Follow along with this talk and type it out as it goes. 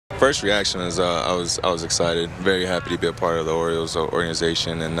First reaction is I was excited, very happy to be a part of the Orioles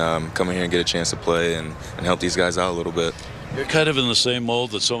organization and come in here and get a chance to play and help these guys out a little bit. You're kind of in the same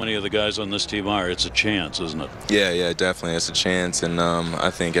mold that so many of the guys on this team are. It's a chance, isn't it? Yeah, definitely. It's a chance, and I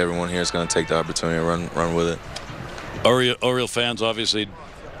think everyone here is going to take the opportunity to run with it. Oriole fans obviously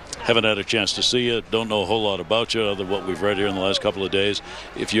haven't had a chance to see you, don't know a whole lot about you other than what we've read here in the last couple of days.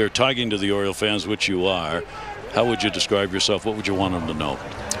 If you're talking to the Oriole fans, which you are, how would you describe yourself? What would you want them to know?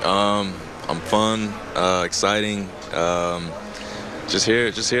 I'm fun, exciting, just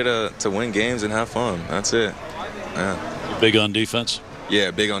here to win games and have fun. That's it. Yeah. Big on defense? Yeah,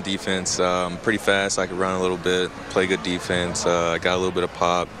 big on defense. Pretty fast. I can run a little bit, play good defense. I got a little bit of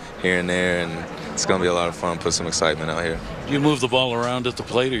pop here and there, and it's going to be a lot of fun. Put some excitement out here. Do you move the ball around at the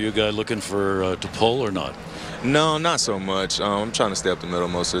plate? Are you a guy looking for to pull or not? No, not so much. I'm trying to stay up the middle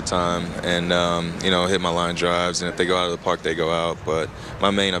most of the time and, hit my line drives. And if they go out of the park, they go out. But my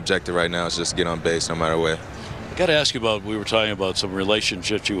main objective right now is just to get on base no matter what. I got to ask you about, we were talking about some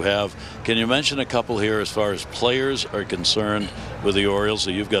relationships you have. Can you mention a couple here as far as players are concerned with the Orioles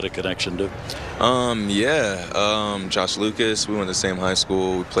that you've got a connection to? Josh Lucas, we went to the same high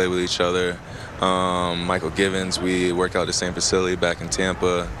school. We played with each other. Michael Givens, we work out at the same facility back in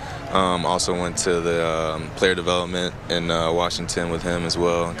Tampa. Also went to the player development in Washington with him as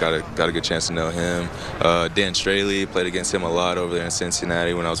well. Got a good chance to know him. Dan Straley, played against him a lot over there in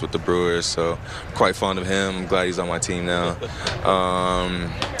Cincinnati when I was with the Brewers, so quite fond of him. I'm glad he's on my team now.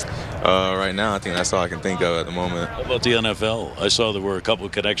 Right now, I think that's all I can think of at the moment. How about the NFL? I saw there were a couple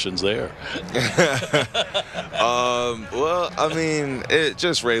of connections there. Well, I mean,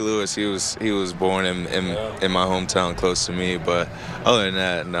 just Ray Lewis. He was born in my hometown, close to me. But other than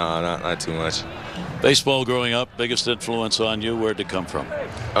that, no, not too much. Baseball growing up, biggest influence on you? Where'd it come from?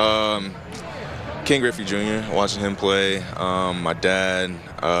 Ken Griffey Jr. Watching him play. My dad.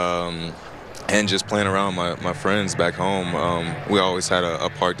 And just playing around my friends back home. We always had a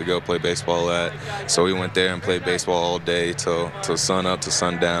park to go play baseball at, so we went there and played baseball all day till sun up to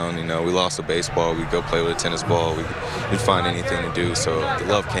sundown. We lost a baseball, we'd go play with a tennis ball, we'd find anything to do, so the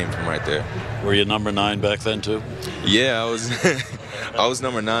love came from right there. Were you number 9 back then too? Yeah, I was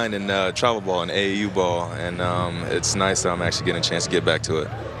number 9 in travel ball and AAU ball, and it's nice that I'm actually getting a chance to get back to it.